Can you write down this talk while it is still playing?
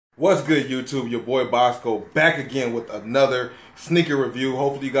What's good, YouTube? Your boy Bossco back again with another sneaker review.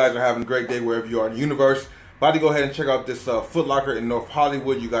 Hopefully you guys are having a great day wherever you are in the universe. About to go ahead and check out this Foot Locker in North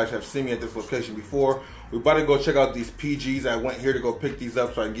Hollywood. You guys have seen me at this location before. We're about to go check out these PGs. I went here to go pick these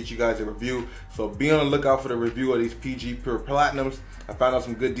up so I can get you guys a review. So be on the lookout for the review of these PG Pure Platinums. I found out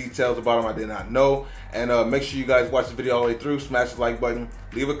some good details about them I did not know. And make sure you guys watch the video all the way through. Smash the like button.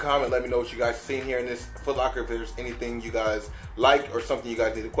 Leave a comment. Let me know what you guys seen here in this Foot Locker. If there's anything you guys like or something you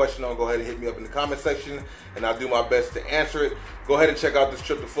guys need a question on, go ahead and hit me up in the comment section. And I'll do my best to answer it. Go ahead and check out this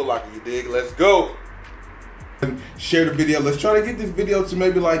trip to Foot Locker, you dig? Let's go! Share the video. Let's try to get this video to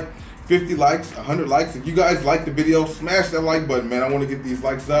maybe like 50 likes, 100 likes. If you guys like the video, smash that like button, man. I want to get these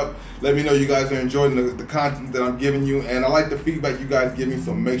likes up. Let me know you guys are enjoying the content that I'm giving you, and I like the feedback you guys give me,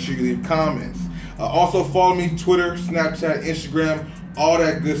 so make sure you leave comments. Also follow me, Twitter, Snapchat, Instagram. All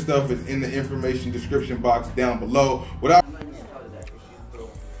that good stuff is in the information description box down below. What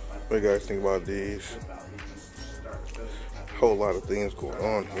do you guys think about these? Whole lot of things going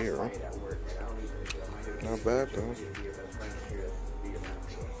on here. Not bad though.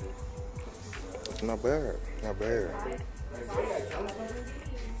 Not bad. Not bad.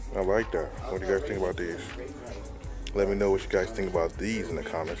 I like that. What do you guys think about these? Let me know what you guys think about these in the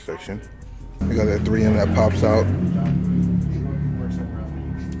comment section. We got that 3M that pops out.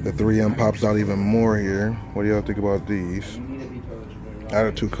 The 3M pops out even more here. What do y'all think about these? Out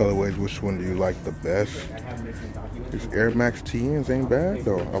of two colorways, which one do you like the best? These Air Max TNs ain't bad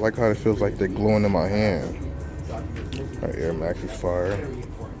though. I like how it feels like they're glowing in my hand. Our Air Max is fire.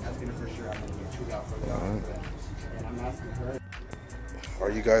 Are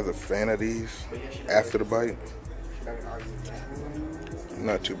you guys a fan of these after the bite?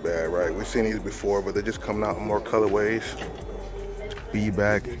 Not too bad, right? We've seen these before, but they're just coming out in more colorways. Be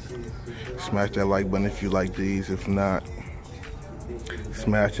back. Smash that like button if you like these. If not,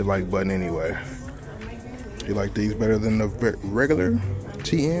 smash the like button anyway. Do you like these better than the regular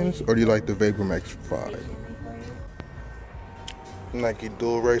TNs, or do you like the Vapor Max 5? Nike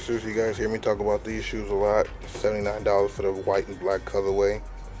Dual Racers, you guys hear me talk about these shoes a lot. $79 for the white and black colorway.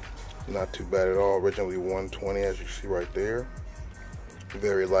 Not too bad at all. Originally $120, as you see right there.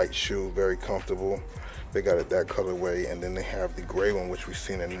 Very light shoe, very comfortable. They got it that colorway, and then they have the gray one, which we've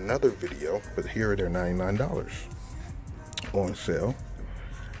seen in another video, but here they're $99 on sale.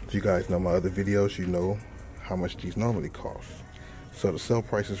 If you guys know my other videos, you know how much these normally cost. So the sale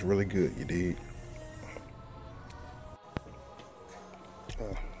price is really good, you dig?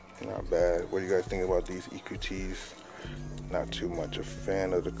 Not bad. What do you guys think about these EQTs? Not too much a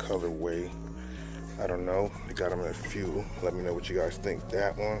fan of the colorway. I don't know. They got them in a few. Let me know what you guys think.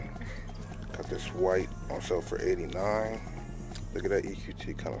 That one. Got this white on sale for $89. Look at that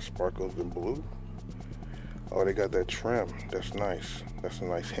EQT, kind of sparkles in blue. Oh, they got that trim. That's nice. That's a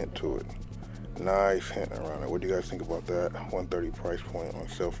nice hint to it. Nice hint around it. What do you guys think about that? $130 price point on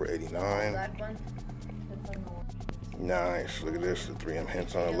sale for $89. Nice. Look at this. The 3M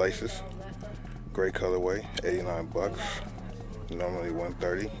hints on the laces. Great colorway. $89. Normally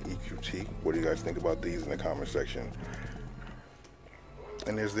 $130. EQT. What do you guys think about these in the comment section?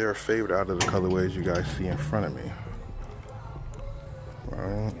 And is there a favorite out of the colorways you guys see in front of me?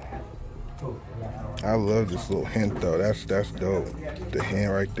 Right. I love this little hint though. That's dope. The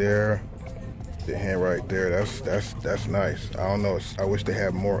hand right there. The hand right there. That's nice. I don't know. I wish they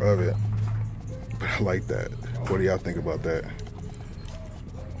had more of it. But I like that. What do y'all think about that?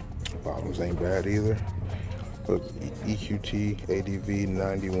 Bottoms ain't bad either. Look, EQT ADV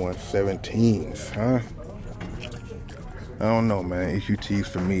 9117s, huh? I don't know, man. EQTs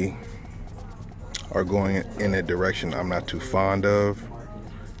for me are going in a direction I'm not too fond of.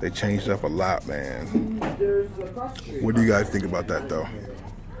 They changed up a lot, man. What do you guys think about that, though?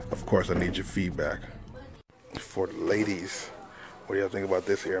 Of course, I need your feedback. For the ladies, what do y'all think about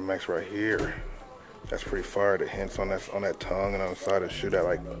this Air Max right here? That's pretty fire. The hints on that tongue and on the side of the shoe, that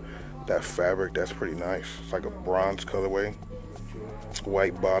like that fabric, that's pretty nice. It's like a bronze colorway.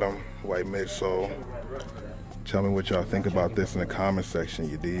 White bottom, white midsole. Tell me what y'all think about this in the comment section,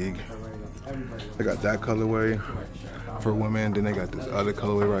 you dig? They got that colorway for women, then they got this other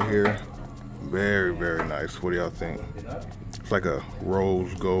colorway right here. Very, very nice. What do y'all think? It's like a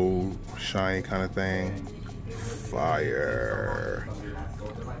rose gold, shiny kind of thing. Fire.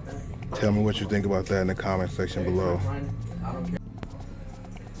 Tell me what you think about that in the comment section below.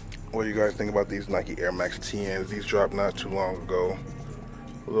 What do you guys think about these Nike Air Max TNs? These dropped not too long ago.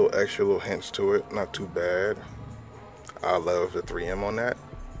 A little extra, little hints to it. Not too bad. I love the 3M on that.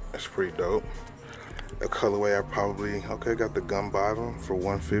 That's pretty dope. The colorway I probably, okay, got the gum bottom for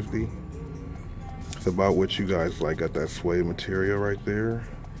 $150. It's about what you guys like. Got that suede material right there.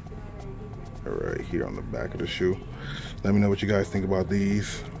 right here on the back of the shoe. Let me know what you guys think about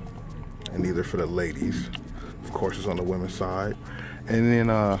these. And these are for the ladies. Of course, it's on the women's side. And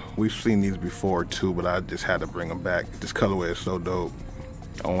then we've seen these before too, but I just had to bring them back. This colorway is so dope.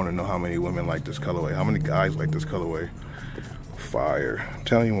 I want to know how many women like this colorway. How many guys like this colorway? Fire. I'm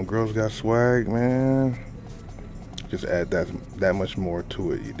telling you, when girls got swag, man, just add that much more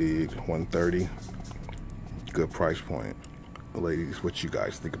to it, you dig? 130. Good price point. Ladies, what you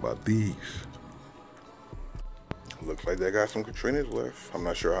guys think about these? Looks like they got some Katrinas left. I'm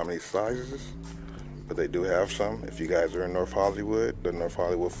not sure how many sizes, but they do have some. If you guys are in North Hollywood, the North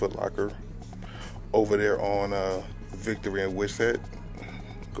Hollywood Foot Locker over there on Victory and Wissett,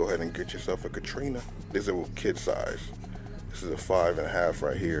 go ahead and get yourself a Katrina. This is a kid size. This is a 5.5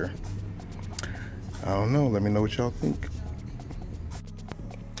 right here. I don't know, let me know what y'all think.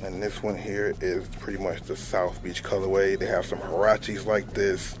 And this one here is pretty much the South Beach colorway. They have some Huaraches like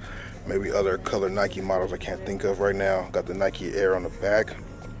this, maybe other color Nike models I can't think of right now. Got the Nike Air on the back.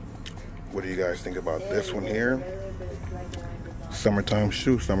 What do you guys think about this one here? Summertime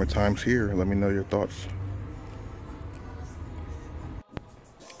shoe, summertime's here. Let me know your thoughts.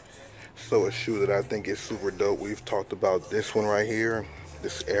 So a shoe that I think is super dope. We've talked about this one right here.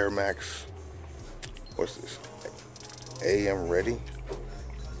 This Air Max. What's this? AM Ready.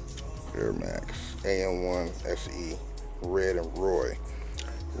 Air Max. AM1 SE. Red and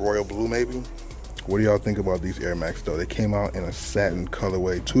Royal Blue maybe. What do y'all think about these Air Max though? They came out in a satin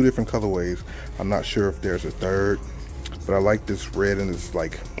colorway. 2 different colorways. I'm not sure if there's a third. But I like this red and this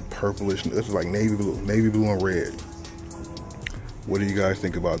like purplish. This is like navy blue and red. What do you guys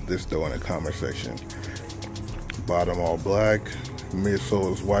think about this though in the comment section? Bottom all black,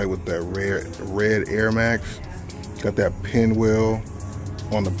 midsole is white with that red Air Max. Got that pinwheel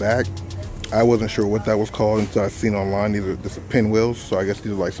on the back. I wasn't sure what that was called until I seen online. These are pinwheels, so I guess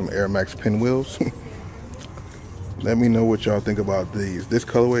these are like some Air Max pinwheels. Let me know what y'all think about these. This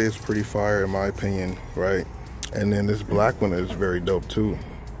colorway is pretty fire in my opinion, right? And then this black one is very dope too.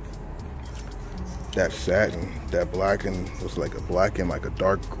 That satin, that black and was like a black and like a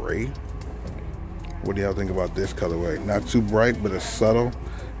dark gray. What do y'all think about this colorway? Not too bright, but it's subtle.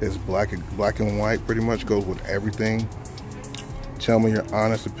 It's black and white, pretty much goes with everything. Tell me your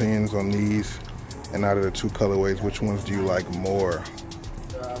honest opinions on these. And out of the 2 colorways, which ones do you like more?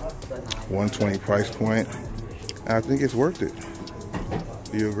 120 price point. I think it's worth it.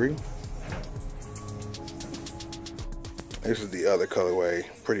 Do you agree? This is the other colorway.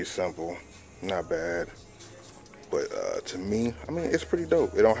 Pretty simple. Not bad, but to me, I mean, it's pretty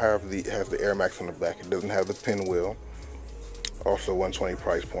dope. It has the Air Max on the back. It doesn't have the pinwheel. Also 120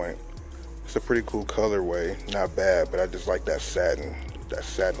 price point. It's a pretty cool colorway. Not bad, but I just like that satin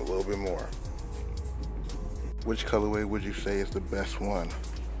a little bit more. Which colorway would you say is the best one?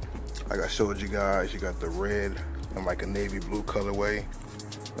 Like I showed you guys, you got the red and like a navy blue colorway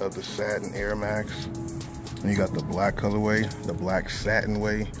of the satin Air Max. And you got the black colorway, the black satin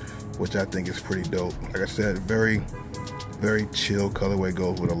way, which I think is pretty dope. Like I said, very chill colorway,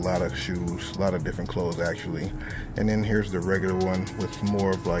 goes with a lot of shoes, a lot of different clothes actually. And then here's the regular one with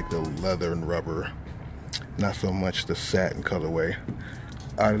more of like the leather and rubber, not so much the satin colorway.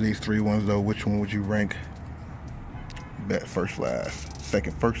 Out of these 3 ones though, which one would you rank first, last,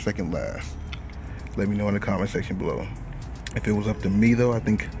 second, last? Let me know in the comment section below. If it was up to me though, I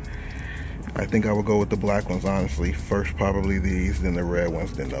think I would go with the black ones, honestly. First, probably these, then the red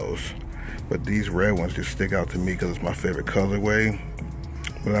ones, then those. But these red ones just stick out to me because it's my favorite colorway.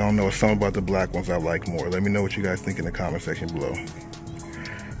 But I don't know, it's something about the black ones I like more. Let me know what you guys think in the comment section below.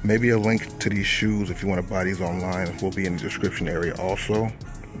 Maybe a link to these shoes, if you want to buy these online, will be in the description area also.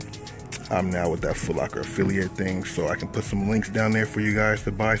 I'm now with that Foot Locker affiliate thing, so I can put some links down there for you guys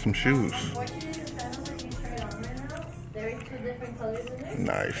to buy some shoes.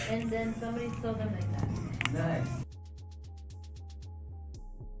 Nice. And then somebody sold them like that. Nice.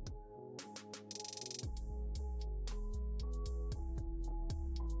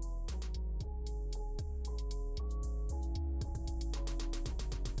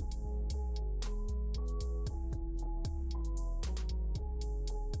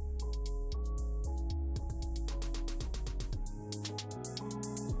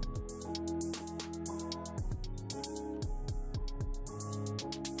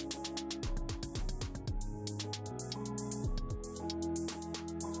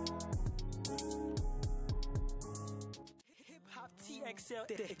 XL,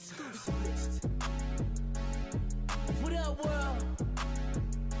 the exclusive list. What up, world?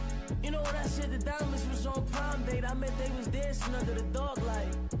 You know what I said? The diamonds was on prom date. I met they was dancing under the dog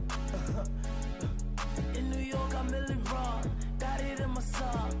light. In New York, I'm Millie Raw. Got it in my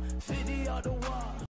song. 50 all out the wall.